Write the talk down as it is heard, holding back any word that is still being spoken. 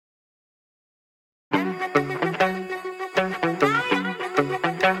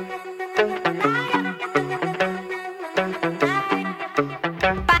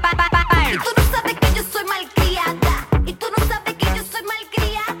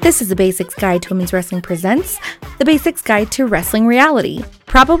This is the Basics Guide to Women's Wrestling presents the Basics Guide to Wrestling Reality.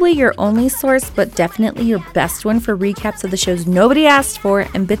 Probably your only source, but definitely your best one for recaps of the shows nobody asked for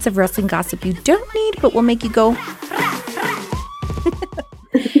and bits of wrestling gossip you don't need, but will make you go.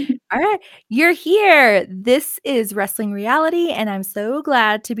 All right, you're here. This is Wrestling Reality, and I'm so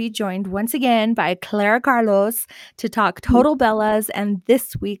glad to be joined once again by Clara Carlos to talk Total Bellas and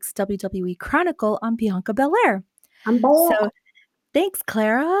this week's WWE Chronicle on Bianca Belair. I'm back. So, thanks,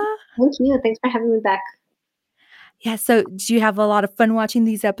 Clara. Thank you. Thanks for having me back. Yeah, so do you have a lot of fun watching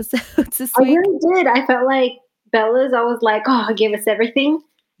these episodes this week? I really did. I felt like Bella's, I was like, oh, give us everything.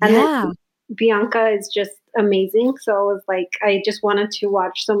 And then Bianca is just amazing. So I was like, I just wanted to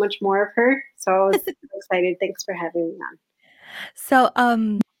watch so much more of her. So I was excited. Thanks for having me on. So,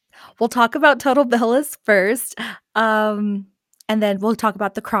 we'll talk about Total Bellas first. And then we'll talk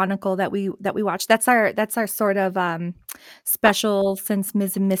about the Chronicle that we watched. That's our sort of special since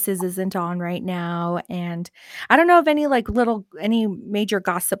Ms. and Mrs. isn't on right now. And I don't know of any major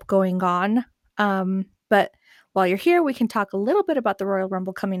gossip going on. But while you're here, we can talk a little bit about the Royal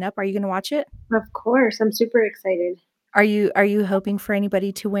Rumble coming up. Are you going to watch it? Of course. I'm super excited. Are you hoping for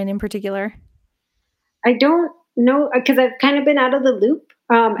anybody to win in particular? I don't know, because I've kind of been out of the loop.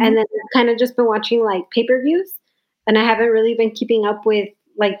 And then I've kind of just been watching like pay-per-views. And I haven't really been keeping up with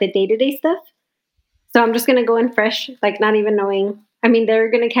like the day-to-day stuff. So I'm just going to go in fresh, like not even knowing. I mean, they're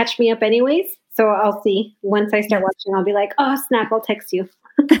going to catch me up anyways. So I'll see. Once I start watching, I'll be like, oh, snap, I'll text you.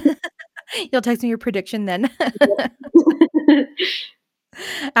 You'll text me your prediction then.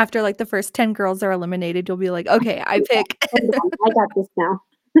 After like the first 10 girls are eliminated, you'll be like, okay, I pick. I got this now.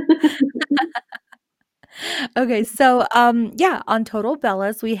 Okay, so on Total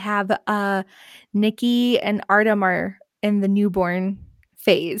Bellas, we have Nikki and Artem are in the newborn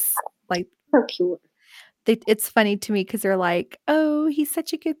phase. Like, so cute. It's funny to me because they're like, oh, he's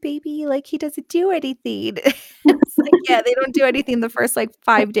such a good baby. Like, he doesn't do anything. It's like, yeah, they don't do anything the first like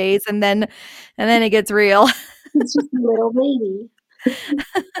 5 days, and then it gets real. It's just a little baby.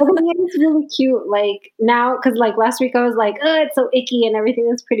 It's really cute. Like now, because like last week I was like, oh, it's so icky and everything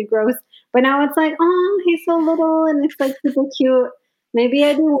is pretty gross. But now it's like, oh, he's so little and it's like super cute. Maybe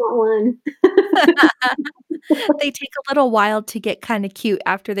I do want one. They take a little while to get kind of cute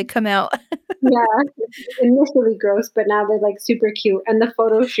after they come out. Yeah, initially gross, but now they're like super cute. And the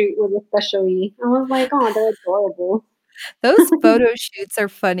photo shoot was especially, I was like, oh, they're adorable. Those photo shoots are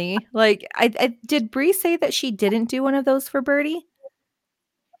funny. Like, I did Bree say that she didn't do one of those for Birdie?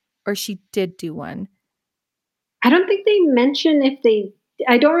 Or she did do one? I don't think they mentioned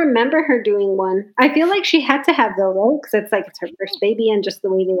I don't remember her doing one. I feel like she had to have though, right? Because it's her first baby and just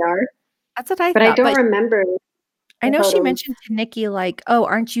the way they are. That's what I but thought. I don't remember. I know she mentioned to Nikki, like, oh,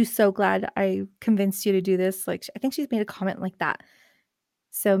 aren't you so glad I convinced you to do this? Like, I think she's made a comment like that.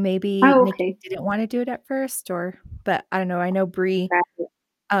 So maybe Nikki didn't want to do it at first, but I don't know. I know Bree,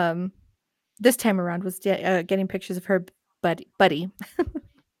 this time around was getting pictures of her buddy.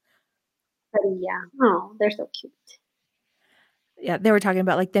 Yeah. Oh, they're so cute. Yeah, they were talking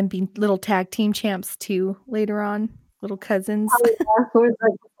about like them being little tag team champs too later on, little cousins. Oh, yeah. Who was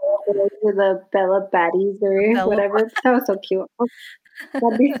like the Bella baddies or whatever. That was so cute.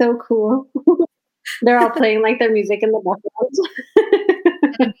 That'd be so cool. They're all playing like their music in the background.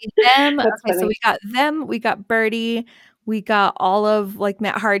 Them. Okay, so we got them. We got Birdie. We got all of like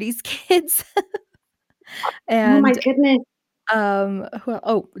Matt Hardy's kids. And oh my goodness. Monroe.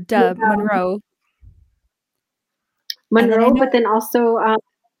 Monroe, but then also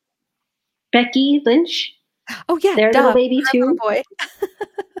Becky Lynch. Oh yeah, their little baby too. Little boy.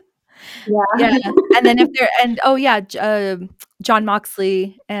 Yeah. And then John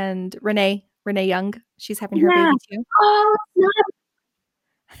Moxley and Renee Young. She's having her baby too. Oh, no.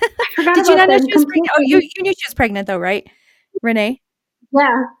 I forgot Did you not know she was pregnant? Oh, you knew she was pregnant though, right, Renee?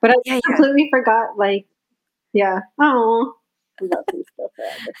 Yeah, but I completely forgot. Like, yeah. Oh, I love these stuff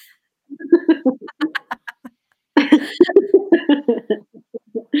forever.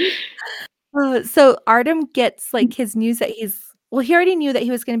 So Artem gets like his news that he already knew that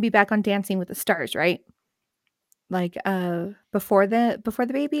he was going to be back on Dancing with the Stars, right? Like before the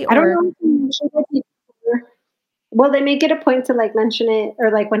baby, or I don't know. Well, they make it a point to like mention it,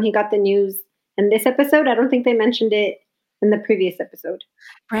 or like when he got the news in this episode. I don't think they mentioned it in the previous episode.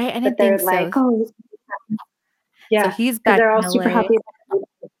 Right? But they're like, oh, yeah, so he's back. They're all super happy.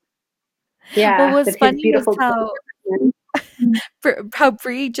 Yeah, what was funny was how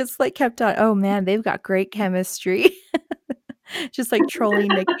Bree just like kept on. Oh man, they've got great chemistry. just, like,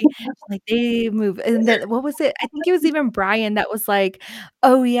 trolling Nikki. She's like, "They move," and then what was it? I think it was even Brian that was like,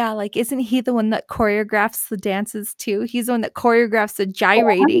 "Oh, yeah, like, isn't he the one that choreographs the dances too? He's the one that choreographs the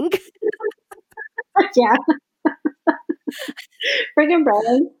gyrating." Yeah, friggin'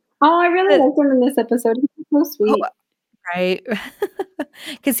 Brian. Oh, I really Uh, liked him in this episode. He's so oh, sweet. right.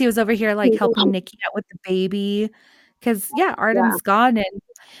 'Cause he was over here, like, helping Nikki out with the baby. Cause yeah, Yeah, Artem's gone and,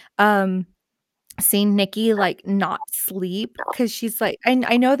 um seeing Nikki, like, not sleep because she's like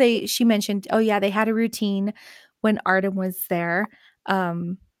I know she mentioned, oh, yeah, they had a routine when Artem was there,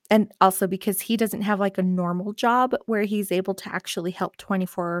 and also because he doesn't have, like, a normal job where he's able to actually help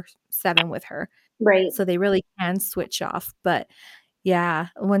 24/7 with her, right. so they really can switch off, but, yeah,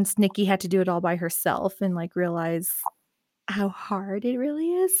 once Nikki had to do it all by herself and, like, realize how hard it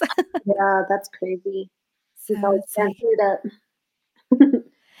really is. Yeah, that's crazy. So He's always it's like dancing it up.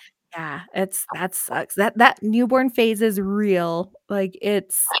 yeah, that sucks. That newborn phase is real, like,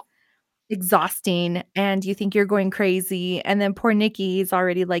 it's exhausting, and you think you're going crazy, and then poor Nikki's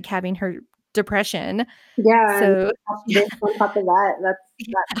already, like, having her depression, Yeah, and so this on top of that,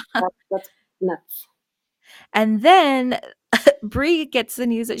 that's nuts. and then Bree gets the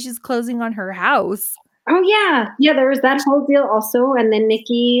news that she's closing on her house. Oh, yeah. Yeah, there was that whole deal also, and then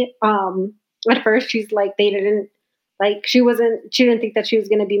Nikki, at first, she's like, they didn't like, she didn't think that she was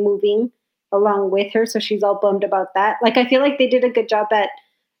gonna be moving along with her, so she's all bummed about that. Like, I feel like they did a good job at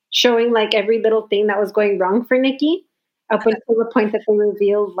showing, like, every little thing that was going wrong for Nikki up until the point that they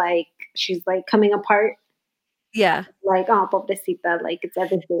revealed, like, she's, like, coming apart, Yeah. like, "Oh, pobrecita," like, it's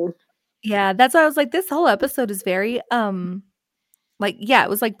everything. Yeah, that's why I was like, this whole episode is very, like, yeah, it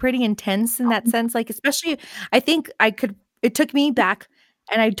was, like, pretty intense in that sense, like, especially I think it took me back,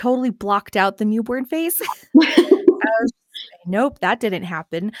 and I totally blocked out the newborn phase. I was just like, "Nope, that didn't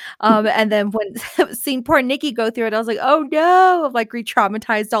happen." And then when seeing poor Nikki go through it, I was like, "Oh, no." I'm, like,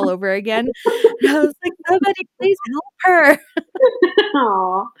 re-traumatized all over again. And I was like, "Somebody please help her."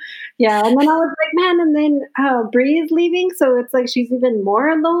 Aw. Yeah, and then I was like, "Man," and then, Bree is leaving, so it's like she's even more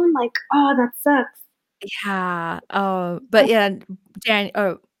alone, like, "Oh, that sucks." Yeah, but yeah,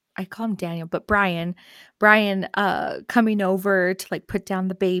 I call him Daniel, but Brian, coming over to, like, put down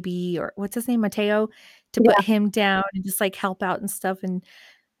the baby or what's his name, Mateo? To put Yeah, him down and just, like, help out and stuff and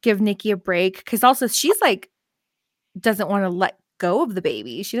give Nikki a break because also she's, like doesn't wanna let go of the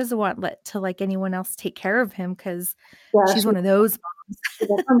baby. She doesn't want like, anyone else take care of him because yeah, she's one of those moms. she's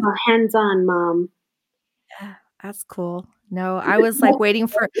like, "I'm a hands-on mom." Yeah, that's cool. No, I was waiting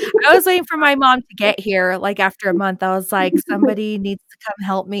for my mom to get here, like, after a month. I was like, "Somebody needs to come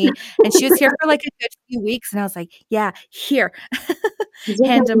help me," and she was here for, like, a good few weeks, and I was like, "Yeah, here." He's just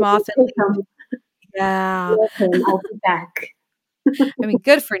Hand him like, off and "Take leave. him, Yeah. let him, I'll be back." I mean,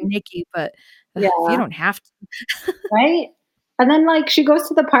 good for Nikki, but, if you Yeah, don't have to. right? And then, like, she goes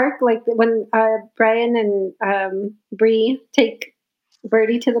to the park, like, when, Brian and, Bree take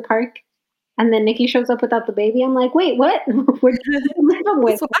Birdie to the park, and then Nikki shows up without the baby. I'm like, "Wait, what? Who you living Who's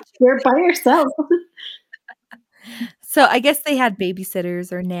with? watching? You're by yourself." So, I guess they had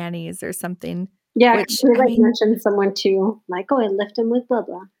babysitters or nannies or something, Yeah, 'cause which, she, I like, mean mentioned someone too, like, "Oh, I left him with blah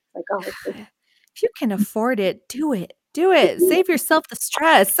blah." Like, "Oh, okay." if you can afford it, do it. Do it. Save yourself the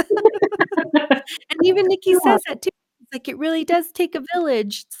stress. And even Nikki Yeah, says that too. It's like, "It really does take a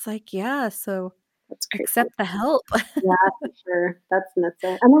village." It's like, "Yeah, so that's crazy. accept the help." Yeah, for sure. That's nuts.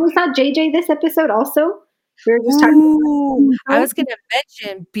 And then we saw JJ this episode also. We were just talking Ooh, about I him, was gonna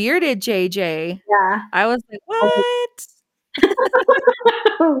mention bearded JJ. yeah. I was like, I was "What?"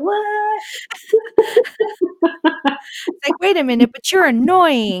 like, "What?" It's like, "Wait a minute, but you're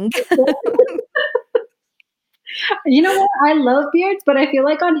annoying." You know what? I love beards, but I feel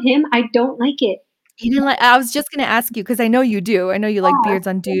like on him, I don't like it. You didn't I was just gonna ask you because I know you do. I know you like Yeah. beards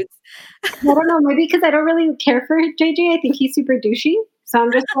on dudes. 'Cause I don't know, maybe because I don't really care for JJ. I think he's super douchey. So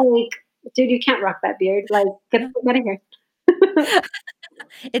I'm just like, dude, you can't rock that beard. Like, get the fuck out of here.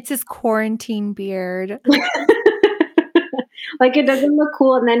 It's his quarantine beard. Like it doesn't look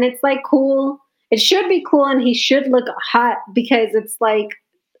cool, and then it's like cool. It should be cool, and he should look hot because it's like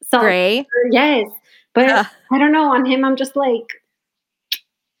salt. Gray? Yes, but Uh, I don't know. On him, I'm just like,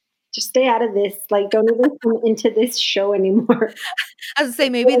 just stay out of this. Like, don't even come into this show anymore. I was gonna say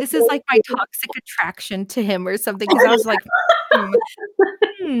maybe this is like my toxic attraction to him or something because I was like, "Hmm,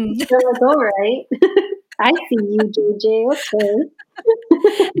 hmm." They're like, all right, I see you, JJ. Okay.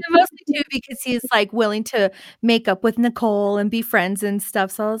 And mostly too because he's, like, willing to make up with Nicole and be friends and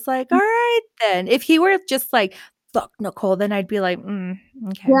stuff, so I was like, "Alright then." If he were just like, "Fuck Nicole," then I'd be like, okay,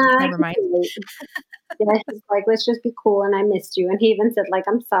 Yeah, I never can mind." relate. Yeah, he's like, let's just be cool, and I missed you. And he even said, like,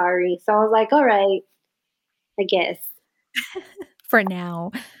 I'm sorry. So I was like, all right, I guess. for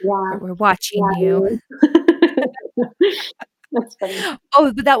now, Yeah. but we're watching you. Yeah. That's funny.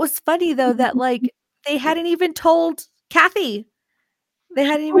 Oh, but that was funny though that, like, they hadn't even told Kathy. They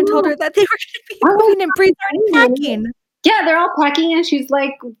hadn't even told Oh, her that they were gonna be I was moving and Bree's already complaining. packing. Yeah, they're all packing and she's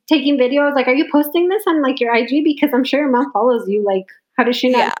like taking videos. Like, are you posting this on like your IG? Because I'm sure your mom follows you. Like, how does she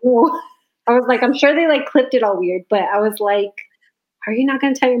not Yeah. know? I was like, I'm sure they like clipped it all weird, but I was like, are you not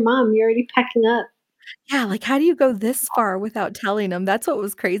gonna tell your mom? You're already packing up. Yeah, like, how do you go this far without telling them? That's what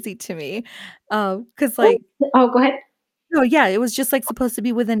was crazy to me. 'Cause, Oh, like oh, go ahead. no, yeah, it was just, like, supposed to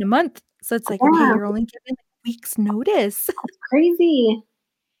be within a month. So it's like, okay, Yeah, you're only giving, like, weeks notice. crazy.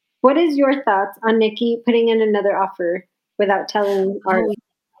 What is your thoughts on Nikki putting in another offer without telling Art? Oh, yeah,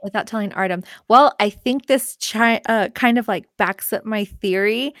 without telling Artem. Well, I think this kind of, like, backs up my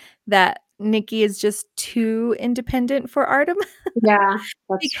theory that Nikki is just too independent for Artem. Yeah,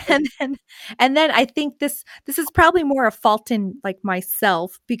 that's true. And then I think this is probably more a fault in, like,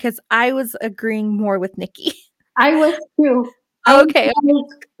 myself because I was agreeing more with Nikki. I was too. I was Okay.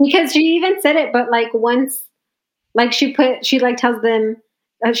 like, because she even said it, but like once, like she like tells them,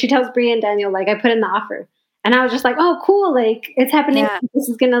 she tells Brie and Daniel, like I put in the offer, and I was just like, oh, cool, like it's happening. Yeah, This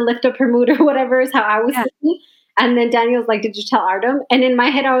is gonna lift up her mood or whatever is how I was yeah. thinking. And then Daniel's like, did you tell Artem? And in my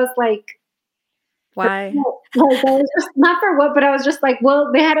head, I was like, for Why? what? Like I was just not for what, but I was just like,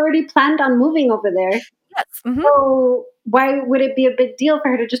 well, they had already planned on moving over there. Yes, mhm. So why would it be a big deal for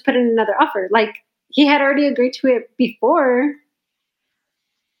her to just put in another offer? Like he had already agreed to it before.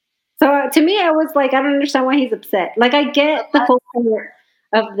 So to me, I was like, I don't understand why he's upset. Like I get the whole part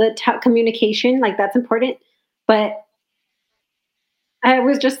of the communication, like that's important, but I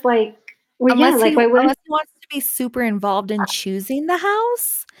was just like, well, yeah, Unless like he why wouldn't? unless he wants to be super involved in choosing the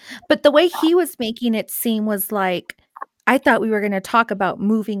house, but the way he was making it seem was like, I thought we were gonna talk about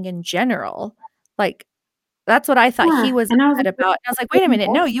moving in general. Like, that's what I thought Yeah, he was and I was upset about. And I was like, "Wait a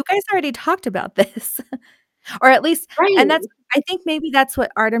minute, no, you guys already talked about this." Or at least and that's right. I think maybe that's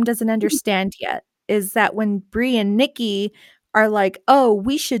what Artem doesn't understand yet, is that when Bree and Nikki are like, "Oh,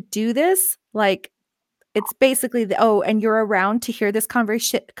 we should do this," like, it's basically the, "Oh, and you're around to hear this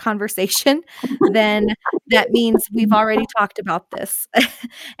conversation, then that means we've already talked about this."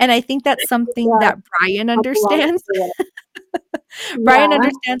 And I think that's something Yeah, that Brian I'm wrong understands. for that. Brian Yeah,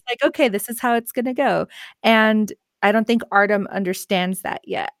 understands, like, "Okay, this is how it's gonna go." And I don't think Artem understands that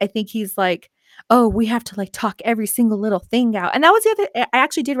yet. I think he's like, "Oh, we have to, like, talk every single little thing out." And that was the other I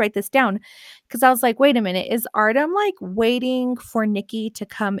actually did write this down because I was like, "Wait a minute, is Artem, like, waiting for Nikki to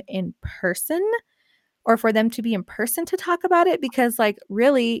come in person or for them to be in person to talk about it? Because, like,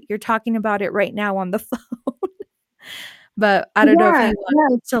 really, you're talking about it right now on the phone." But I don't know if yeah, he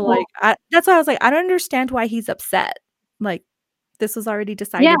wants yeah, to, like I that's why I was like, "I don't understand why he's upset." Like, this was already yeah.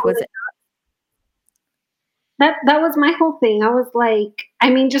 decided, was it That was my whole thing. I was like, I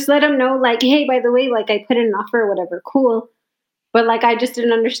mean, just let him know, like, hey, by the way, like I put in an offer or whatever, cool. But like, I just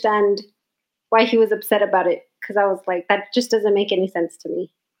didn't understand why he was upset about it because I was like, that just doesn't make any sense to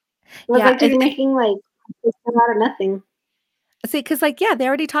me. I was Yeah, like, dude, you're making like this out of nothing. see, because like, yeah, they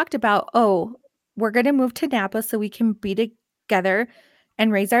already talked about, "Oh, we're gonna move to Napa so we can be together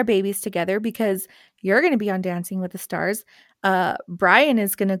and raise our babies together because you're gonna be on Dancing with the Stars. Brian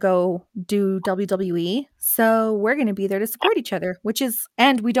is gonna go do WWE, so we're gonna be there to support each other," which is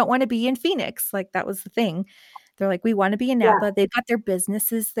and we don't wanna be in Phoenix, like, that was the thing. They're like, "We wanna be in Yeah, Napa." They've got their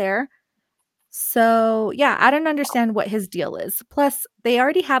businesses there. So, yeah, I don't understand what his deal is. Plus, they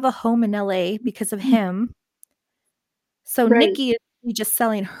already have a home in LA because of him. So right. Nikki is really just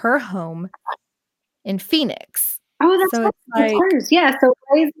selling her home in Phoenix. Oh, that's So right. it's It's like hers. Yeah. So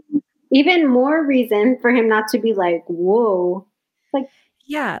why is even more reason for him not to be like, whoa, like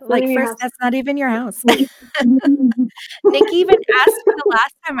yeah, not like, in your first, house. that's not even your house. Nikki even asked her the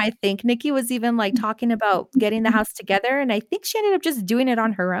last time, I think. Nikki was even, like, talking about getting the house together, and I think she ended up just doing it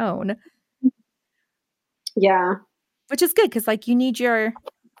on her own, Yeah. which is good because like, you need your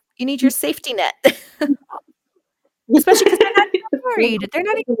safety net. Especially because 'cause they're not even married. They're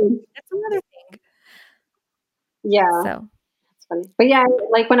not even that's another thing. Yeah. So, It's funny. But yeah,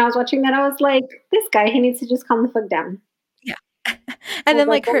 like when I was watching that, I was like, this guy, he needs to just calm the fuck down. yeah. I And was then,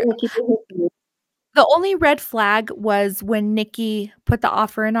 like, like, don't keep it. the only red flag was when Nikki put the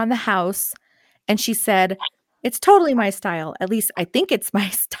offer in on the house, and she said, "It's totally my style, at least I think it's my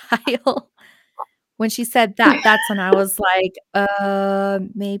style." When she said that, that's when I was like,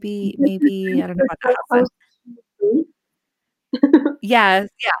 maybe I don't know about that house then." Yeah,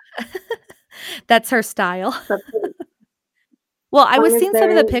 yeah. That's her style. That's as Well, I was long as seeing some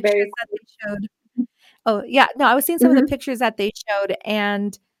of the they're pictures very that they showed. Oh, yeah, no, I was seeing some of the mhm. pictures that they showed,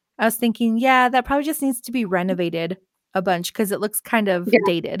 and I was thinking, "Yeah, that probably just needs to be renovated." a bunch because it looks kind of Yeah.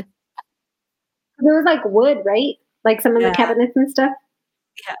 dated. There was, like, wood, right? Like, some of the Yeah, cabinets and stuff?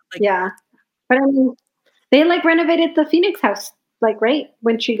 yeah, like, Yeah. But, I mean, they, like, renovated the Phoenix house, like, right?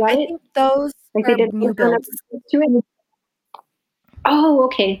 When she got I it? think those Like, they are did new work on builds. upgrades to it? Oh,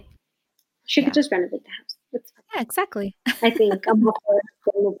 okay. She could Yeah. just renovate the house. That's fine. Yeah, exactly. I think I'm all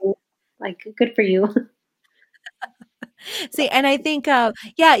for renovate. Like, good for you. See, and I think,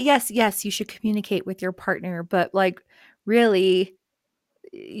 yeah, yes, you should communicate with your partner, but, like, really,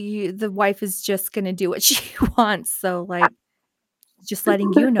 the wife is just gonna do what she wants, so, like, just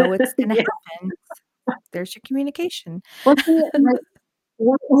letting you know it's gonna Yeah. happen. There's your communication. Well, see, like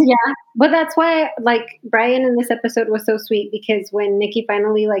well, yeah, but that's why, like, Brian in this episode was so sweet because when Nikki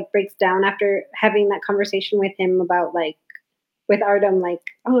finally, like, breaks down after having that conversation with him about, like with Artem, like,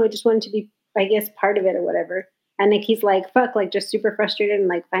 "Oh, I just wanted to be, I guess, part of it or whatever," and Nikki's like, "Fuck," like, just super frustrated and,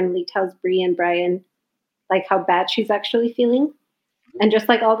 like, finally tells Bree and Brian, like, how bad she's actually feeling, and just,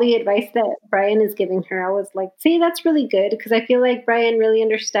 like, all the advice that Brian is giving her, I was like, "See, that's really good," because I feel like Brian really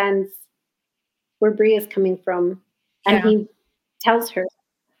understands where Bree is coming from, and Yeah. he tells her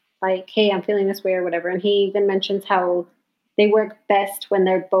like, "Hey, I'm feeling this way," or whatever. And he even mentions how they work best when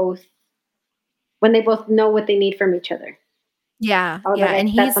they both know what they need from each other. Yeah, I was yeah, like, and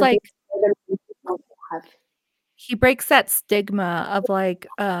that's he's, something like have. he breaks that stigma of, like,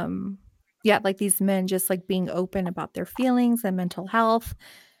 yeah, like, these men just, like, being open about their feelings and mental health,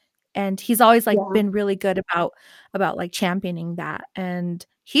 and he's always, like, Yeah, been really good about, like, championing that, and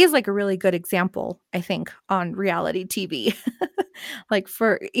he is, like, a really good example, I think, on reality TV. Like,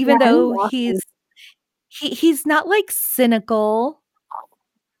 for yeah, even he's though awesome. he's not, like, cynical,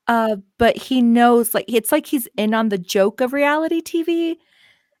 but he knows, like it's like he's in on the joke of reality TV,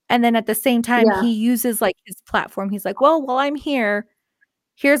 and then at the same time, Yeah, he uses, like, his platform. He's like, "Well, while I'm here,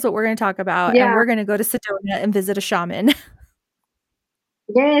 here's what we're gonna talk about, and yeah, we're gonna go to Sedona and visit a shaman."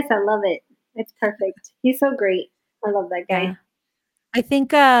 yes, I love it. It's perfect. He's so great. I love that Yeah. guy. I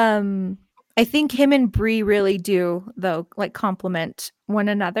think, I think him and Bree really do, though, like, complement one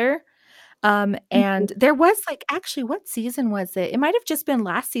another. And there was, like actually, what season was it? It might have just been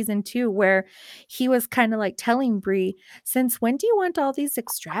last season too, where he was kinda, like, telling Bree, "Since when do you want all these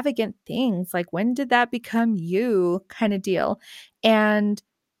extravagant things? Like, when did that become you?" Kinda deal. And,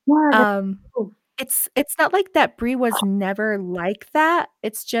 Yeah, that's um, cool. it's not like that Bree was never like that.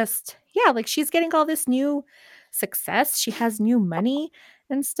 It's just yeah, like, she's getting all this new success, she has new money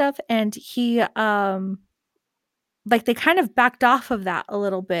and stuff, and like, they kind of backed off of that a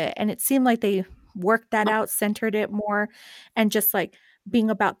little bit, and it seemed like they worked that out, centered it more, and just, like, being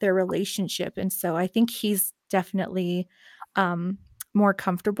about their relationship, and so I think he's definitely, um, more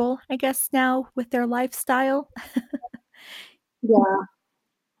comfortable, I guess, now with their lifestyle. Yeah,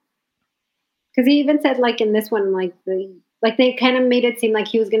 because he even said, like, in this one, like, they kind of made it seem like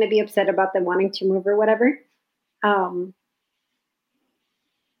he was gonna be upset about them wanting to move or whatever. Um,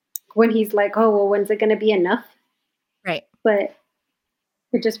 when he's like, "Oh, well, when's it gonna be enough?" Right. But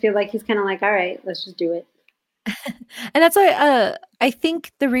I just feel like he's kinda like, "Alright, let's just do it." And that's why, I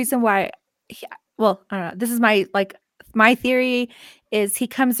think the reason why he well, I don't know, this is my, like my theory is he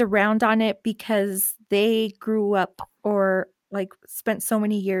comes around on it because they grew up or, like, spent so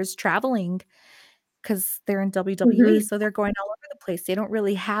many years traveling because 'cause they're in WWE, Mhm. so they're going all over the place. They don't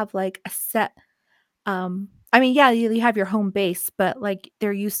really have, like, a set, I mean, yeah, you have your home base, but, like,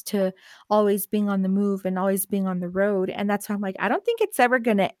 they're used to always being on the move and always being on the road, and that's why I'm like, I don't think it's ever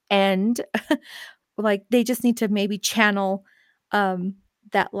gonna end. Like, they just need to maybe channel, um,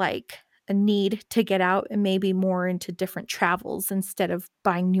 that, like, a need to get out and maybe more into different travels instead of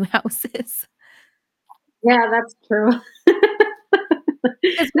buying new houses. Yeah, that's true.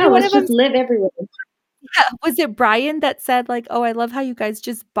 'Cause No, didn't one let's of 'em just live everywhere. yeah, was it Brian that said, like, "Oh, I love how you guys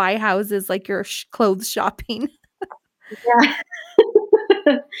just buy houses like you're clothes shopping." Yeah.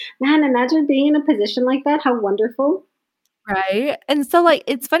 Man, imagine being in a position like that, how wonderful. Right? And so, like,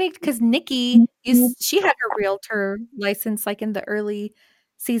 it's funny because Nikki Mhm. she had her realtor license, like, in the early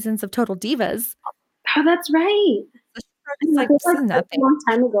seasons of Total Divas. Oh, that's right. So she probably was Yeah, like, feels "This like is such a nothing." long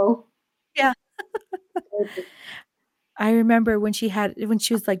time ago. Yeah. I remember when she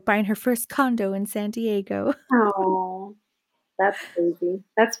was, like, buying her first condo in San Diego. Oh, that's crazy.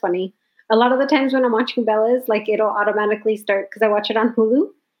 That's funny. A lot of the times when I'm watching Bella's, like, it'll automatically start because I watch it on Hulu,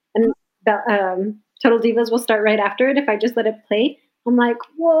 and Total Divas will start right after it if I just let it play. I'm like,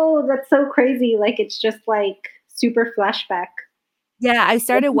 "Whoa, that's so crazy." Like, it's just, like, super flashback. Yeah, I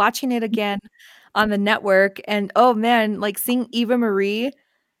started watching it again on the network, and, oh, man, like, seeing Eva Marie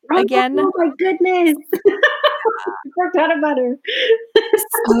again, Oh my goodness. I forgot about her.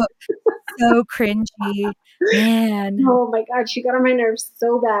 so so cringy. Man. Oh my god, she got on my nerves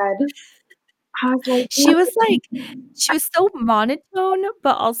so bad. I was like, She "What was the" like she was so monotone,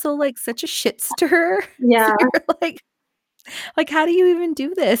 but also, like, such a shit stirrer. So Yeah, you're like, "How do you even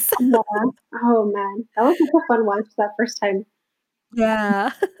do this?" yeah. Oh man, that was such a fun watch that first time.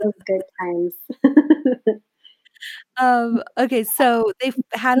 Yeah. Those good times. Okay, so they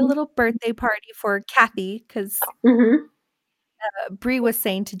had a little birthday party for Kathy 'cause, Mhm. Bree was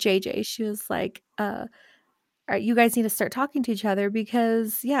saying to JJ, she was like, you guys need to start talking to each other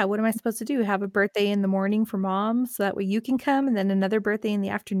because, yeah, what am I supposed to do? Have a birthday in the morning for mom so that way you can come and then another birthday in the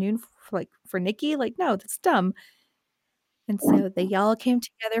afternoon for Nikki? Like, no, that's dumb." And so they all came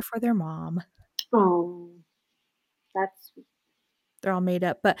together for their mom. Oh, that's They're all made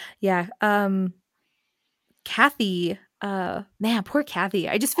up, but yeah, Kathy, man, poor Kathy.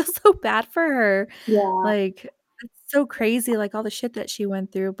 I just feel so bad for her. yeah, Like, it's so crazy, like, all the shit that she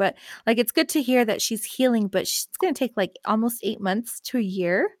went through, but, like, it's good to hear that she's healing, but it's gonna take, like, almost 8 months to a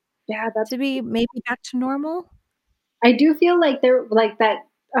year yeah, that's to be maybe back to normal. I do feel like they're like that,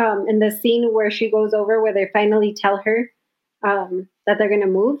 in the scene where she goes over where they finally tell her, that they're gonna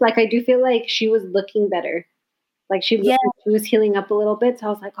move, like, I do feel like she was looking better. Like, she Yeah, looked like she was healing up a little bit, so I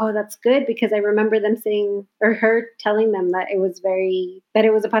was like, "Oh, that's good," because I remember them saying or her telling them that it was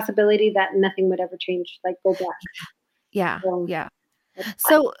a possibility that nothing would ever change, like, go back. yeah, So, yeah. that's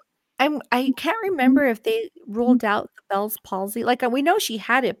So, I can't remember if they ruled out the Bell's palsy, like, we know she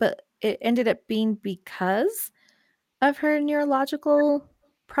had it, but it ended up being because of her neurological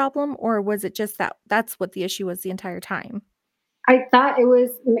problem, or was it just that that's what the issue was the entire time? I thought it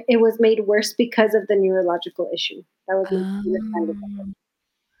was made worse because of the neurological issue. That was my understanding of it.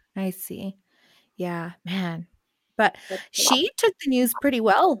 Oh, I see. Yeah, man. But That's a lot. she took the news pretty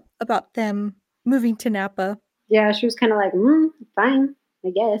well about them moving to Napa. Yeah, she was kinda like, fine,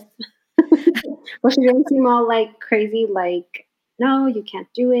 I guess." Well, she didn't seem all, like, crazy, like, "No, you can't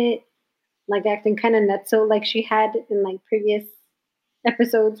do it," like, acting kinda nutso like she had in, like, previous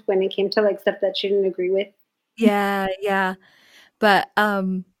episodes when it came to, like, stuff that she didn't agree with. Yeah, yeah. But,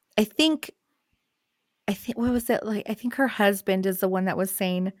 I think what was it, like, I think her husband is the one that was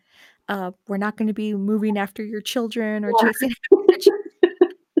saying, "We're not gonna be moving after your children or Yeah, chasing after your ch"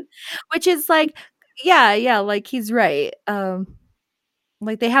 which is like yeah, yeah, like, he's right.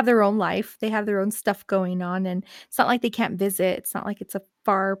 Like, they have their own life, they have their own stuff going on, and it's not like they can't visit, it's not like it's a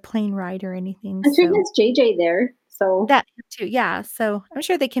far plane ride or anything, and she so has JJ there, so that too, yeah, so I'm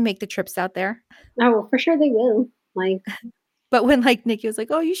sure they can make the trips out there. oh, for sure they will. Like, But when, like, Nikki was like,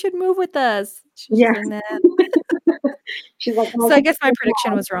 "Oh, you should move with us." She's just yeah. like, "Nah." She's like, "Oh, So I I guess my can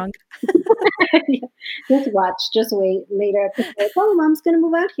prediction was wrong. yeah. Just watch, just wait. Later episode, "Oh, mom's gonna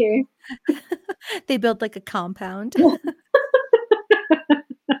move out here." They build, like, a compound.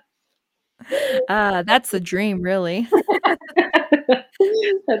 That's the dream, really.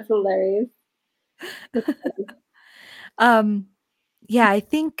 That's hilarious. Um, yeah, I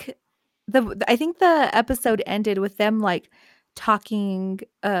think the episode ended with them, like, talking,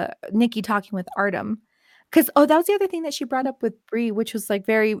 Nikki talking with Artem. 'Cause that was the other thing that she brought up with Bree, which was, like,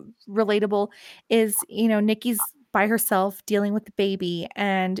 very relatable, is, Nikki's by herself dealing with the baby,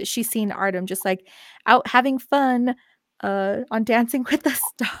 and she's seeing Artem just, like, out having fun, on Dancing with the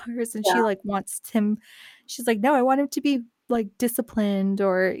Stars, and Yeah, she, like, wants him she's like, "No, I want him to be, like, disciplined,"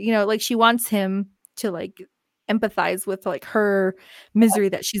 or, like, she wants him to, like, empathize with, like, her misery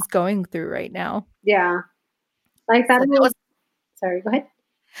that she's going through right now. yeah. Like, that So that was was sorry, go ahead.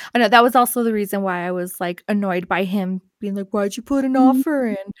 I know that was also the reason why I was, like, annoyed by him being like, "Why'd you put an Mhm. offer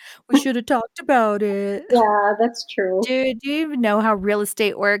in? We shoulda talked about it." Yeah, that's true. Dude, do you even know how real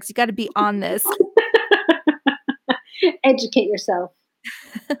estate works? You gotta be on this. Educate yourself.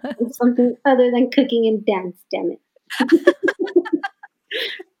 It's something other than cooking and dance, damn it.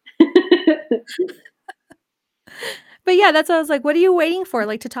 But yeah, that's why I was like, "What are you waiting for?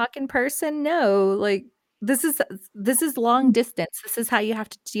 Like, to talk in person? No, like, this is long distance. This is how you have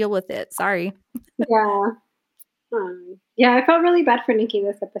to deal with it. Sorry." Yeah. Yeah, I felt really bad for Nikki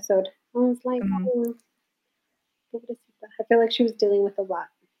this episode. I was like, Mhm. "Oh, pobrecita." I feel like she was dealing with a lot.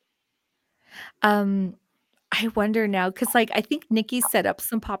 Um, I wonder now, cause like, I think Nikki set up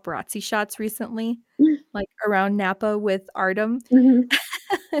some paparazzi shots recently, like, around Napa with Artem, Mhm.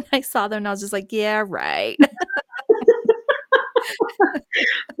 and I saw them and I was just like, "Yeah, right."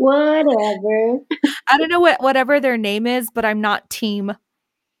 Whatever. I don't know whatever their name is, but I'm not team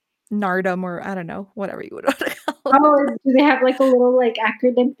Nardum or I don't know, whatever you would wanna call it. Oh, do they have, like, a little, like,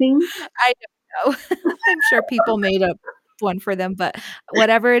 acronym thing? I don't know. I'm sure people made up one for them, but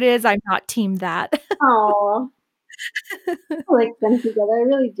whatever it is, I'm not team that. Aw, I like them together, I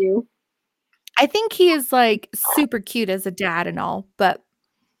really do. I think he is, like, super cute as a dad and all, but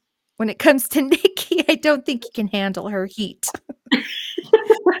when it comes to Nikki, I don't think he can handle her heat.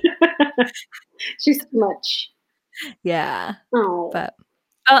 She's too much. Yeah, Oh, but,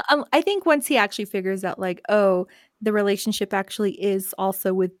 I think once he actually figures out, like, oh, the relationship actually is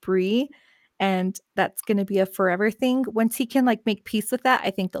also with Bree, and that's gonna be a forever thing, once he can, like, make peace with that,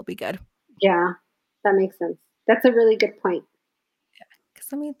 I think they'll be good. yeah, that makes sense. That's a really good point. 'Cause,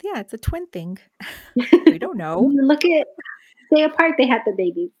 I mean, yeah, it's a twin thing. We don't I know. mean, look at day apart, they had the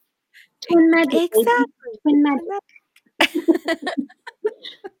babies. Twin magic, baby. Exactly, Twin twin magic. magic.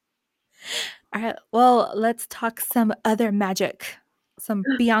 Alright, well, let's talk some other magic. Some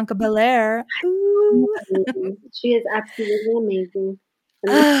Bianca Belair. Ooh. Amazing. She is absolutely amazing,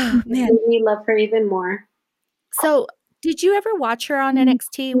 and this Oh, just man. made me love her even more. So, did you ever watch her on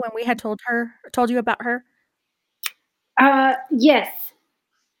NXT when we had told you about her? Yes.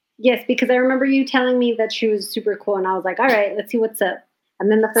 Yes, because I remember you telling me that she was super cool, and I was like, "All right, let's see what's up."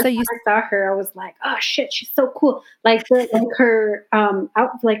 And then the first So you time I saw her, I was like, "Oh shit, she's so cool!" Like her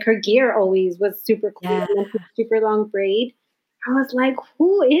like her gear always was super cool, Yeah. and then her super long braid. I was like,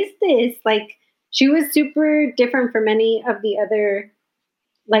 "Who is this?" Like she was super different from any of the other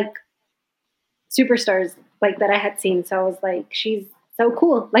like superstars like that I had seen. So I was like, "She's so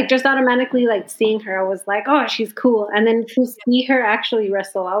cool!" Like just automatically like seeing her, I was like, "Oh, she's cool." And then to see her actually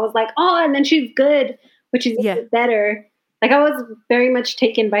wrestle, I was like, "Oh!" And then she's good, which is Yeah. even better. Like I was very much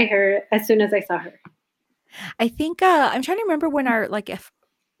taken by her as soon as I saw her. I think, I'm trying to remember when our, like, if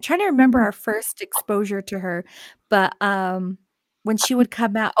trying to remember our first exposure to her, but, when she would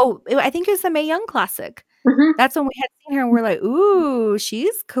come out I think it was the Mae Young Classic. Hmm. That's when we had seen her and we're like, "Ooh,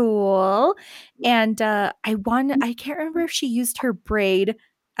 she's cool." And, I can't remember if she used her braid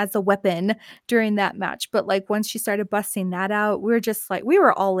as a weapon during that match, but, like, once she started busting that out, we were just like we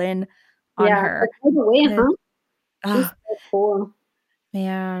were all in on Yeah, her. but by the way, And huh? She's oh, so cool.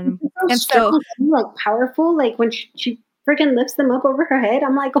 man. She's so And so strong, and, like powerful. Like when she freaking lifts them up over her head,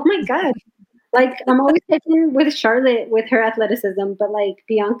 I'm like, "Oh my god." Like, I'm always taken with Charlotte with her athleticism, but, like,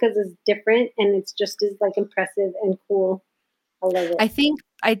 Bianca's is different, and it's just as, like, impressive and cool. I love it.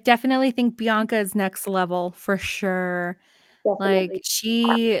 I definitely think Bianca is next level for sure. Like, Definitely.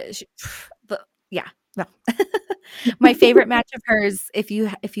 she the yeah, no. My favorite match of hers, if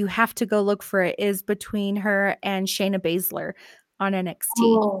you have to go look for it, is between her and Shayna Baszler on NXT.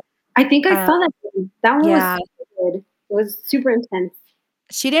 Oh, I think I Uh, saw that one. That one was yeah, super good. It was super intense.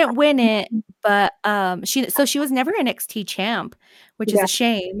 she didn't win it, but, she was never NXT champ, which is Yeah. a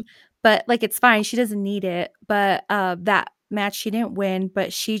shame, but, like, it's fine, she doesn't need it, but, that match she didn't win,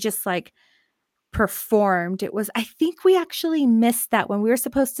 but she just, like, performed. It was I think we actually missed that when we were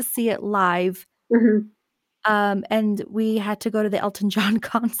supposed to see it live, Mhm. and we had to go to the Elton John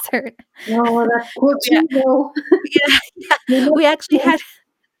concert. Oh, that's cool Yeah, too, though. yeah, yeah. You look We actually cool. had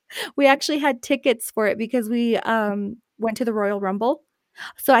we actually had tickets for it because we, went to the Royal Rumble.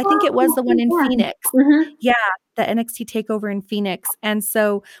 So I think it was Oh, the one in yeah. Phoenix. Mhm. Yeah, the NXT takeover in Phoenix, and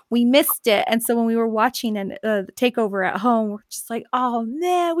so we missed it, and so when we were watching the takeover at home, we're just like, "Oh,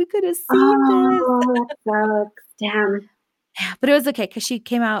 man, we could have seen this." Oh, that sucks. Damn. Yeah, but it was okay because she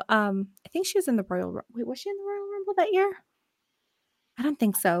came out, I think she was in the Royal Ru wait, was she in the Royal Rumble that year? I don't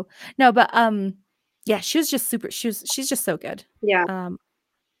think so. No, but, yeah, she was just super she's just so good. Yeah. Um,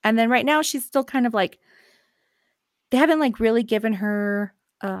 and then right now she's still kind of like they haven't, like, really given her,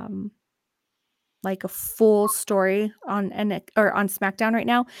 like, a full story on or on SmackDown right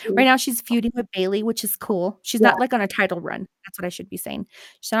now. Mm. Right now, she's feuding with Bayley, which is cool. She's Yeah. not, like, on a title run. That's what I should be saying.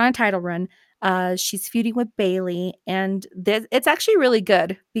 She's not on a title run. She's feuding with Bayley, and it's actually really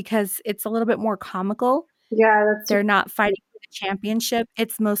good because it's a little bit more comical. Yeah, that's They're super not fighting for the championship.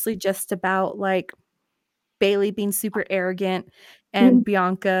 It's mostly just about, like, Bayley being super arrogant and mhm.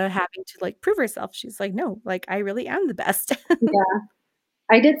 Bianca having to, like, prove herself. She's like, "No, like, I really am the best." Yeah.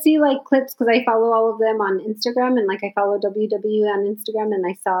 I did see, like, clips because I follow all of them on Instagram, and, like, I follow WWE on Instagram, and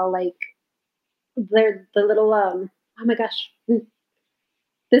I saw, like, the little, oh my gosh,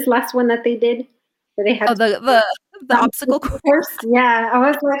 this last one that they did where they had Oh, to the jump obstacle the course. course. Yeah, I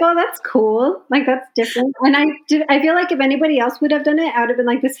was like, "Oh, that's cool." Like, that's different, and I feel like if anybody else would have done it, I would have been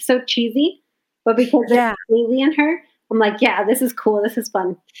like, "This is so cheesy," but because it's Yeah. Haley and her, I'm like, "Yeah, this is cool, this is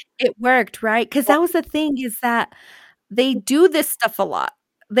fun." It worked, right? Because that was the thing is that they do this stuff a lot.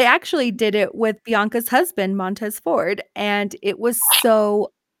 They actually did it with Bianca's husband, Montez Ford, and it was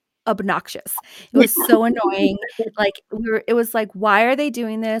so obnoxious. It Yeah. was so annoying. Like, it was like, "Why are they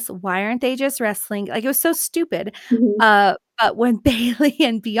doing this? Why aren't they just wrestling?" Like, it was so stupid. Mhm. but when Bailey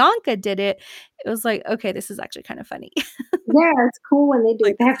and Bianca did it, it was like, "Okay, this is actually kinda funny." Yeah, it's cool when they do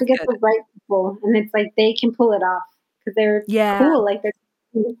Like, it. They this have to is get good. the right people, and it's like they can pull it off because 'cause they're Yeah. cool, like, they're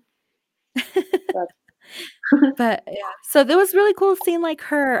but But, yeah, so that was really cool seeing, like,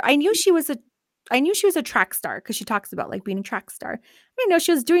 her I knew she was a track star because she talks about, like, being a track star. I didn't know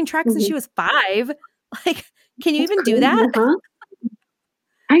she was doing track since Mhm. she was 5. Like, can you That's even do crazy, that? huh?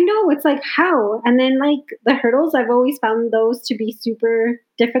 I know, it's like, how? And then, like, the hurdles, I've always found those to be super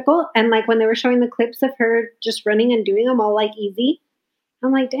difficult, and, like, when they were showing the clips of her just running and doing them all, like, easy,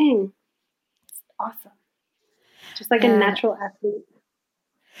 I'm like, "Dang, awesome." Just like a Yeah. natural athlete.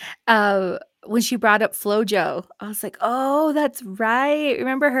 When she brought up FloJo, I was like, "Oh, that's right."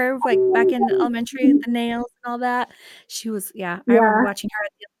 Remember her, like, back in elementary, Mhm. the nails and all that? She was yeah, I remember Yeah. watching her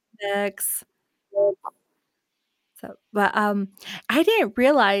at the Olympics. So but, I didn't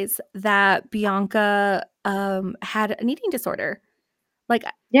realize that Bianca, had an eating disorder. Like,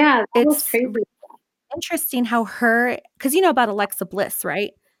 Yeah, that was it's crazy. interesting how her because you know about Alexa Bliss,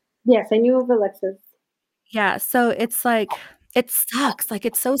 right? Yes, I knew of Alexis. Yeah, so it's like it sucks, like,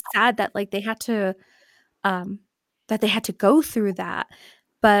 it's so sad um that they had to go through that,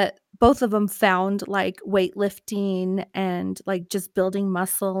 but both of them found, like, weightlifting and, like, just building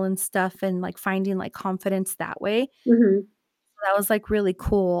muscle and stuff and, like, finding, like, confidence that way. Mhm. That was, like, really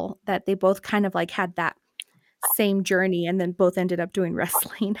cool that they both kind of, like, had that same journey and then both ended up doing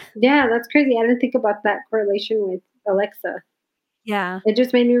wrestling. Yeah, that's crazy. I didn't think about that correlation with Alexa. Yeah. It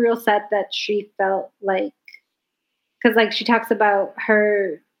just made me real sad that she felt like, because like, she talks about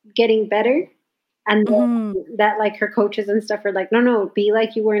her getting better and Mhm. that, like, her coaches and stuff are like, "No, no, be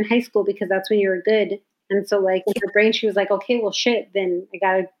like you were in high school because that's when you were good." And so, like, in Yeah, her brain, she was like, "Okay, well, shit, then I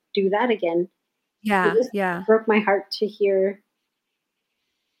gotta do that again." It yeah, just yeah. broke my heart to hear.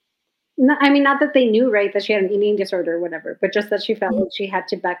 No, I mean, not that they knew, right, that she had an eating disorder or whatever, but just that she felt Mhm. like she had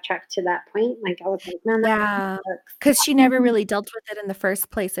to backtrack to that point. Like, I was like, "Man, that Yeah, sucks." because she never Mhm. really dealt with it in the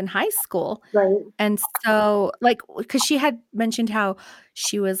first place in high school. Right. And so, like, because she had mentioned how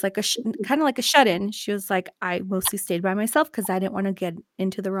she was like a kinda like a shut-in. She was like, "I mostly stayed by myself because I didn't wanna get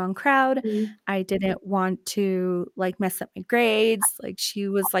into the wrong crowd. Mhm. I didn't want to, like, mess up my grades." Like, she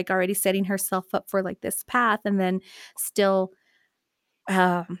was, like, already setting herself up for, like, this path and then still,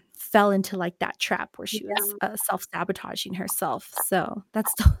 fell into, like, that trap where she was, Yeah, self-sabotaging herself. So,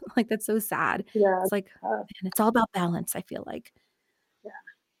 that's like, that's so sad. yeah, It's like, uh, man, it's all about balance, I feel like. yeah,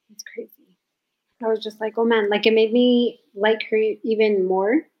 it's crazy. I was just like, "Oh, man," like, it made me like her even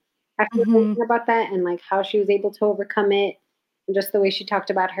more after Mhm. thinking about that and, like, how she was able to overcome it and just the way she talked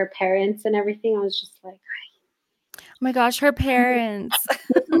about her parents and everything. I was just like, Oh my gosh, her parents.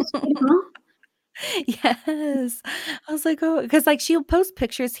 "That's so sweet, huh?" Yes. I was like, "Oh," because like, she'll post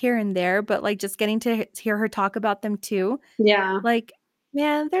pictures here and there, but, like, just getting to hear her talk about them too, Yeah. like,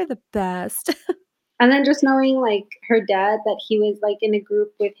 man, they're the best. And then just knowing, like, her dad, that he was, like, in a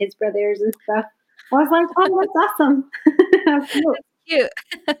group with his brothers and stuff, I was like, "Oh, that's awesome." How cute. Cute.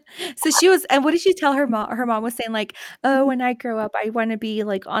 So she was and what did she tell her mom? Her mom was saying like, "Oh, when I grow up, I wanna be,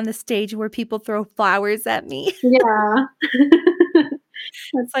 like, on the stage where people throw flowers at me." Yeah.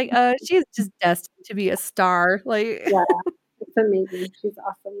 That's It's like, she is just destined to be a star, like yeah, it's amazing. She's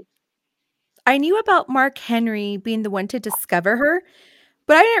awesome. I knew about Mark Henry being the one to discover her,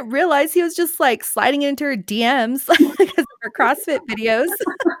 but I didn't realize he was just, like, sliding into her DMs because of her CrossFit videos.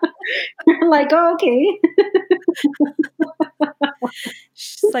 Like, "Oh, okay."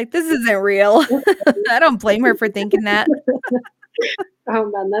 She's like, "This isn't real." I don't blame her for thinking that. Oh,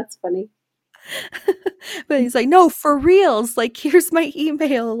 man, that's funny. But he's like, "No, for reals, like, here's my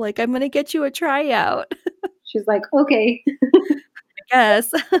email, like, I'm gonna get you a tryout." She's like, "Okay." I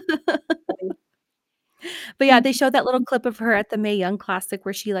guess. Funny. But yeah, they showed that little clip of her at the Mae Young Classic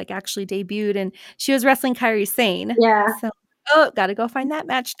where she, like, actually debuted, and she was wrestling Kairi Sane. Yeah. So, oh, gotta go find that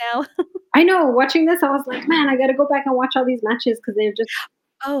match now. I know, watching this, I was like, "Man, I gotta go back and watch all these matches because 'cause they're just."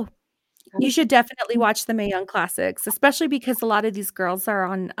 Oh, you should definitely watch the Mae Young Classics, especially because a lot of these girls are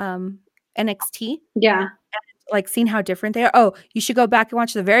on, NXT, Yeah. like, seeing how different they are. Oh, you should go back and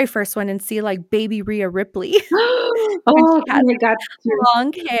watch the very first one and see, like, baby Rhea Ripley when Oh, she had my god, too.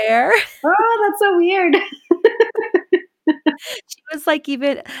 long hair. Oh, that's so weird. She was,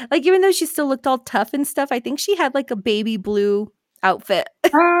 even though she still looked all tough and stuff, I think she had, like, a baby blue outfit.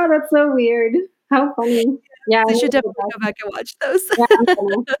 Oh, that's so weird. How funny. Yeah, I So you should need to go definitely back. go back and watch those. Yeah, I'm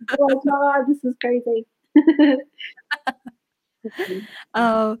gonna. Like, "Oh, this is crazy."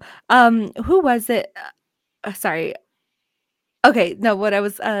 Oh, who was it? Sorry. Okay, no, what I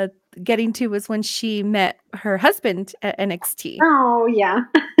was, getting to was when she met her husband at NXT. Oh, yeah.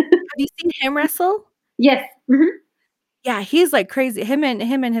 Have you seen him wrestle? Yes. Mhm. Yeah, he's, like, crazy. Him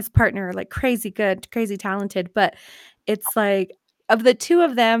and his partner are, like, crazy good, crazy talented, but it's like, of the 2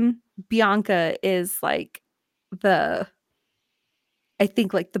 of them, Bianca is, like, the I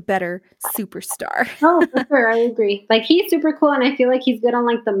think, like, the better superstar. Oh, for sure, I agree. Like, he's super cool, and I feel like he's good on,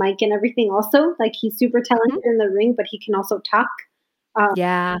 like, the mic and everything also. Like, he's super Mhm. talented in the ring, but he can also talk. Um,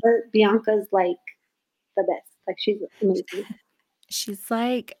 Yeah. but Bianca's, like, the best. Like, she's amazing. She's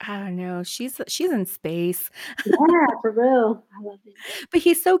like, I don't know, she's in space. Yeah, for real. I love it. But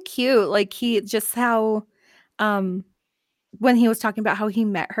he's so cute, like, he just how, um when he was talking about how he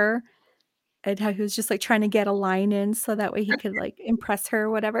met her and how he was just, like, trying to get a line in so that way he could, like, impress her or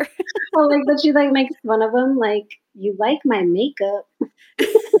whatever. Well, like, but she, like, makes fun of him, like, "You like my makeup."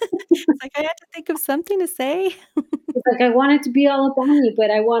 It's like, I had to think of something to say. It's like, "I want it to be all about you, but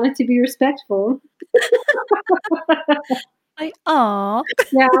I want it to be respectful." Like, aw.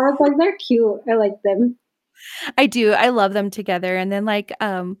 Yeah, I was like, "They're cute." I like them. I do, I love them together, and then, like,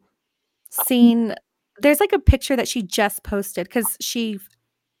 seeing there's, like, a picture that she just posted because she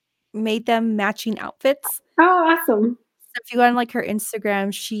made them matching outfits. Oh, awesome. So if you go on, like, her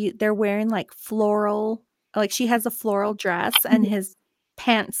Instagram, they're wearing, like, she has a floral dress and Mhm. his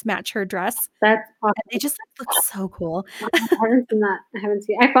pants match her dress, That's and they awesome. just, like, look so cool. Wow, I haven't seen that. I haven't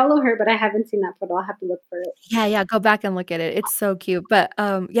seen I follow her, but I haven't seen that photo. I'll have to look for it. Yeah, yeah, go back and look at it, it's so cute, but,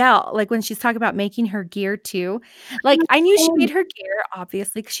 yeah, like, when she's talking about making her gear too, like, I knew she made her gear,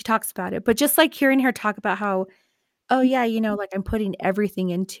 obviously, because she talks about it, but just, like, hearing her talk about how, "Oh, yeah, like, I'm putting everything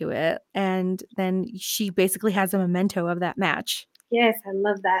into it," and then she basically has a memento of that match. Yes, I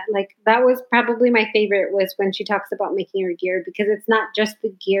love that. Like, that was probably my favorite was when she talks about making her gear because it's not just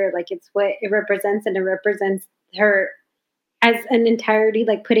the gear, like, it's what it represents, and it represents her as an entirety,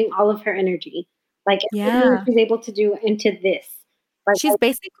 like, putting all of her energy, like, everything that Yeah. she's able to do into this. Like, She's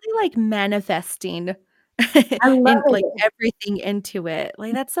basically, like, manifesting I love in like, it. everything into it,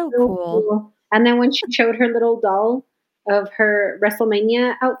 like, that's so So cool. cool. And then when she showed her little doll of her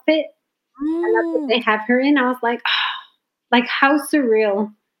WrestleMania outfit, and that's what Mm. they have her in, I was like, like, how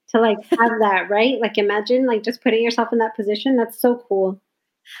surreal to, like, have that, right? Like, imagine, like, just putting yourself in that position, that's so cool.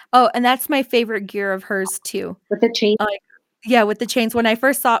 Oh, and that's my favorite gear of hers too. With the chain, Like yeah, with the chains,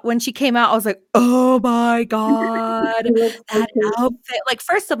 when she came out, I was like, "Oh my god, she looks so that cool. outfit." Like,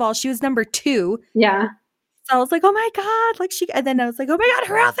 first of all, she was number 2, Yeah. so I was like, "Oh my god," like, and then I was like, "Oh my god,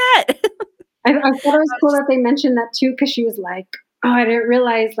 her outfit." I thought it was I was cool just that they mentioned that too, because she was like, "Oh, I didn't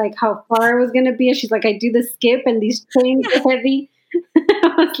realize, like, how far it was gonna be," and she's like, "I do the skip and these chains yeah, are heavy."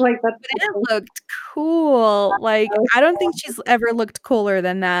 I was like, "That's but so it cool." looked cool, like, That was I don't think so she's ever looked cooler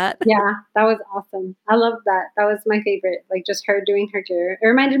than that. Yeah, that was awesome. I love that. That was my favorite, like, just her doing her gear. It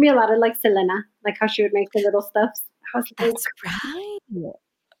reminded me a lot of, like, Selena, like, how she would make the little stuffs. I was like, That's right.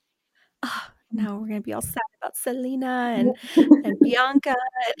 Oh, now we're gonna be all sad about Selena and "Yeah." Bianca.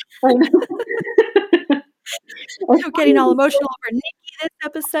 I know. It's I'm getting funny all because emotional over Nikki this I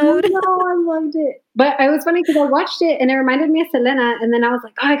episode. know, I loved it. But it was funny because I watched it and it reminded me of Selena, and then I was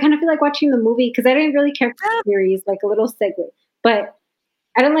like, "Oh, I kinda feel like watching the movie because I didn't really care for Ah, the series, like, a little segue. But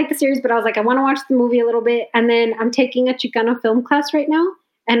I didn't like the series, but I was like, "I wanna watch the movie a little bit," and then I'm taking a Chicano film class right now,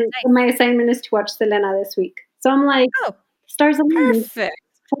 and nice. my assignment is to watch Selena this week. So I'm like, Oh, "Stars aligning." perfect.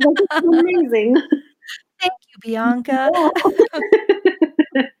 I was like, "This is amazing." Thank you, Bianca. Yeah.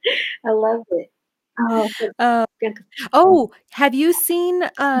 I love it. Oh, so Uh, Bianca's oh, have you seen,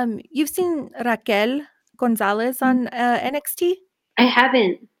 you've seen Raquel Gonzalez on, NXT? I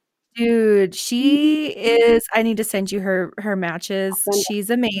haven't. Dude, she is I need to send you her matches. Shut She's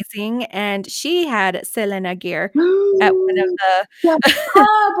amazing, and she had Selena gear at one of up. the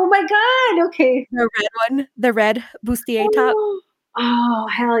Oh my god, okay. the red one, the red bustier top. Oh,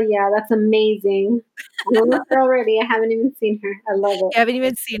 hell yeah, that's amazing. I love her already, I haven't even seen her. I love it. You haven't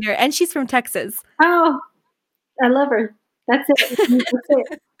even seen her, and she's from Texas. Oh, I love her. That's it. That's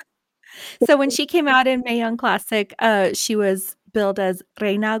it. So when she came out in Mae Young Classic, she was billed as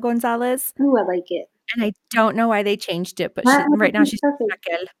Reina Gonzalez, Ooh, I like it. and I don't know why they changed it, but That right now is she's perfect.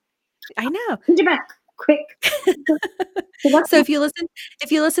 Raquel. I know. Send it back, quick. So that's So if you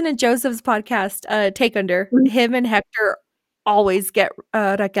listen to Joseph's podcast, Take Under, mhm. him and Hector always get,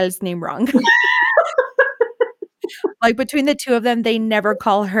 Raquel's name wrong. Like, between the 2 of them, they never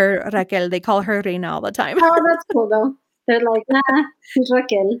call her Raquel, they call her Reina all the time. Oh, that's cool though. They're like, "Nah, she's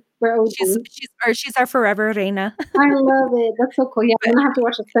Raquel. We're OG." She's our forever Reina. I love it. That's so cool. Yeah, I'm But gonna have to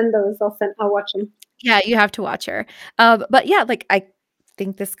watch send those. I'll watch them. yeah, you have to watch her. But yeah, like, I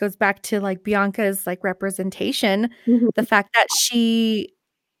think this goes back to, like, Bianca's, like, representation, the Mhm. fact that the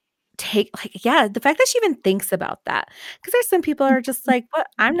fact that she even thinks about that, because there's some people are just like, "What?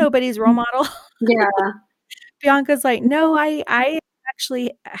 I'm nobody's role model." Yeah. Bianca's like, "No, I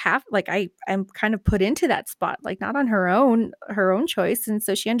actually have like, I'm kind of put into that spot, like, not on her own choice," and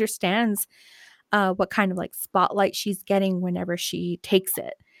so she understands, what kind of, like, spotlight she's getting whenever she takes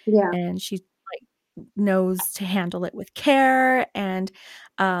it, Yeah. and she, like, knows to handle it with care and,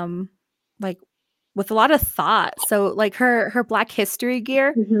 um, like, with a lot of thought. So, like, her Black History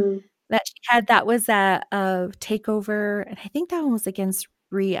gear Mhm. that she had, that was at a takeover, and I think that one was against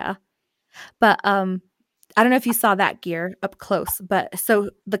Rhea. But, I don't know if you saw that gear up close, but so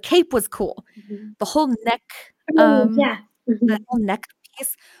the cape was cool. Mhm. The whole neck, Oh, yeah. the Mhm. whole neck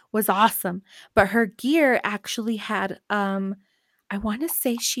piece was awesome, but her gear actually had, I wanna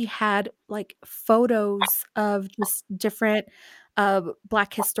say she had, like, photos of just different,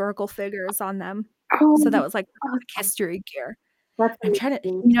 Black historical figures on them. So that Oh, was, like, the Black awesome. History gear. That's I'm trying to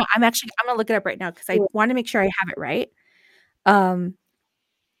amazing. I'm gonna look it up right now because I Yeah, wanna make sure I have it right. Um,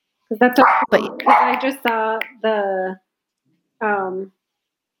 'cause that's so but cool. 'Cause um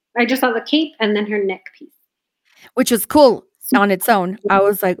I just saw the cape and then her neck piece. which was cool Super on its own. cool. I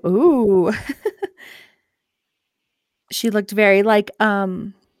was like, "Ooh." She looked very like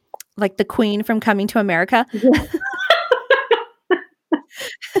the queen from Coming to America. Yeah,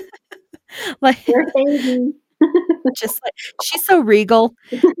 Like, baby. just like she's so regal.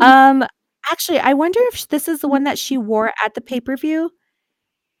 Um, actually, I wonder if this is the one that she wore at the pay-per-view?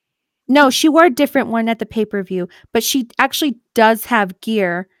 No, she wore a different one at the pay-per-view, but she actually does have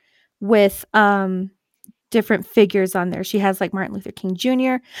gear with, different figures on there. She has, like, Martin Luther King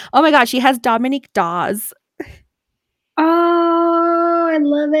Jr. Oh my god, she has Dominique Dawes. Oh, I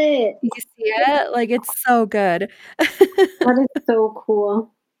love it. You see it? Like, it's so good. That is so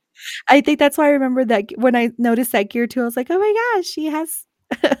cool. I think that's why I remember that when I noticed that gear too, I was like, "Oh my gosh, she has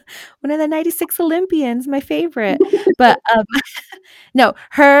one of the '96 Olympians, my favorite." But, no,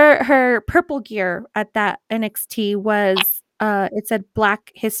 her purple gear at that NXT was, it said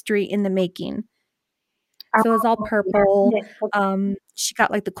Black History in the Making. So it was all Oh, purple, yes, that's she got,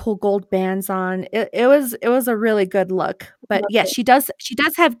 like, the cool gold bands on. It was a really good look. But, love yes, it. she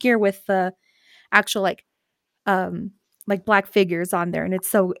does have gear with the actual, like, black figures on there, and it's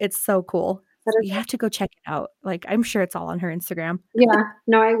so cool. That So is you have to go check it out. Like, I'm sure it's all on her Instagram. yeah,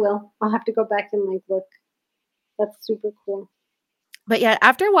 no, I will. I'll have to go back and, like, look. That's super cool. But, yeah,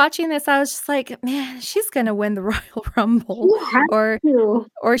 after watching this, I was just like, "Man, she's gonna win the Royal Rumble," She has or to.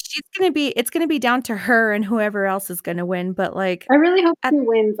 it's gonna be down to her and whoever else is gonna win, but, like, I really hope at she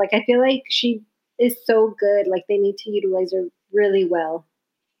wins. Like, I feel like she is so good. Like, they need to utilize her really well.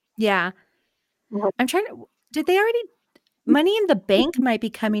 yeah. I hope I'm trying to did they already Money in the Bank might be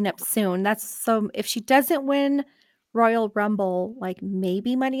coming up soon. That's so if she doesn't win Royal Rumble, like,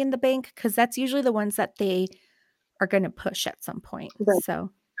 maybe Money in the Bank, because that's usually the ones that they are gonna push at some point. right.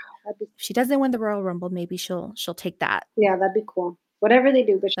 So, That'd be if she doesn't win the Royal Rumble, maybe she'll take that. yeah, that'd be cool. Whatever they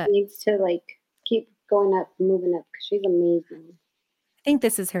do, but she But needs to, like, keep going up, moving up because she's amazing. I think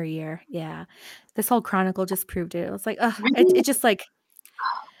this is her year. Yeah. This whole Chronicle just proved it. It was like, ugh, it Right? just like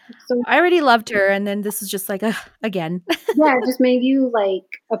So I already loved her, and then this is just like, ugh, again. yeah, it just made you, like,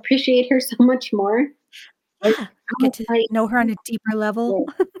 appreciate her so much more. Like, Yeah. I was Get to like know her on a deeper level.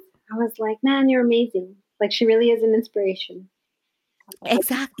 yeah, I was like, "Man, you're amazing." Like, she really is an inspiration.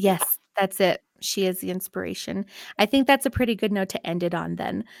 Yes, that's it. She is the inspiration. I think that's a pretty good note to end it on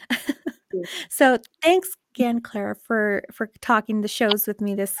then. So, thanks again, Claire, for talking the shows with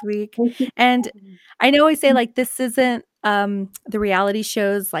me this week. Thank you And for having me. I know I say, like, this isn't, the reality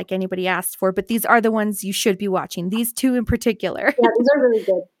shows like anybody asked for, but these are the ones you should be watching, these 2 in particular. Yeah, these are really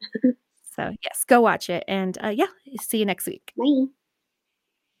good. So, yes, go watch it, and, yeah, see you next week. Bye.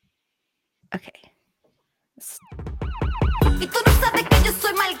 Okay. S Y tú no sabes que yo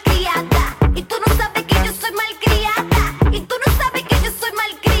soy malcriada. Y tú no sabes que yo soy malcriada. Y tú no sabes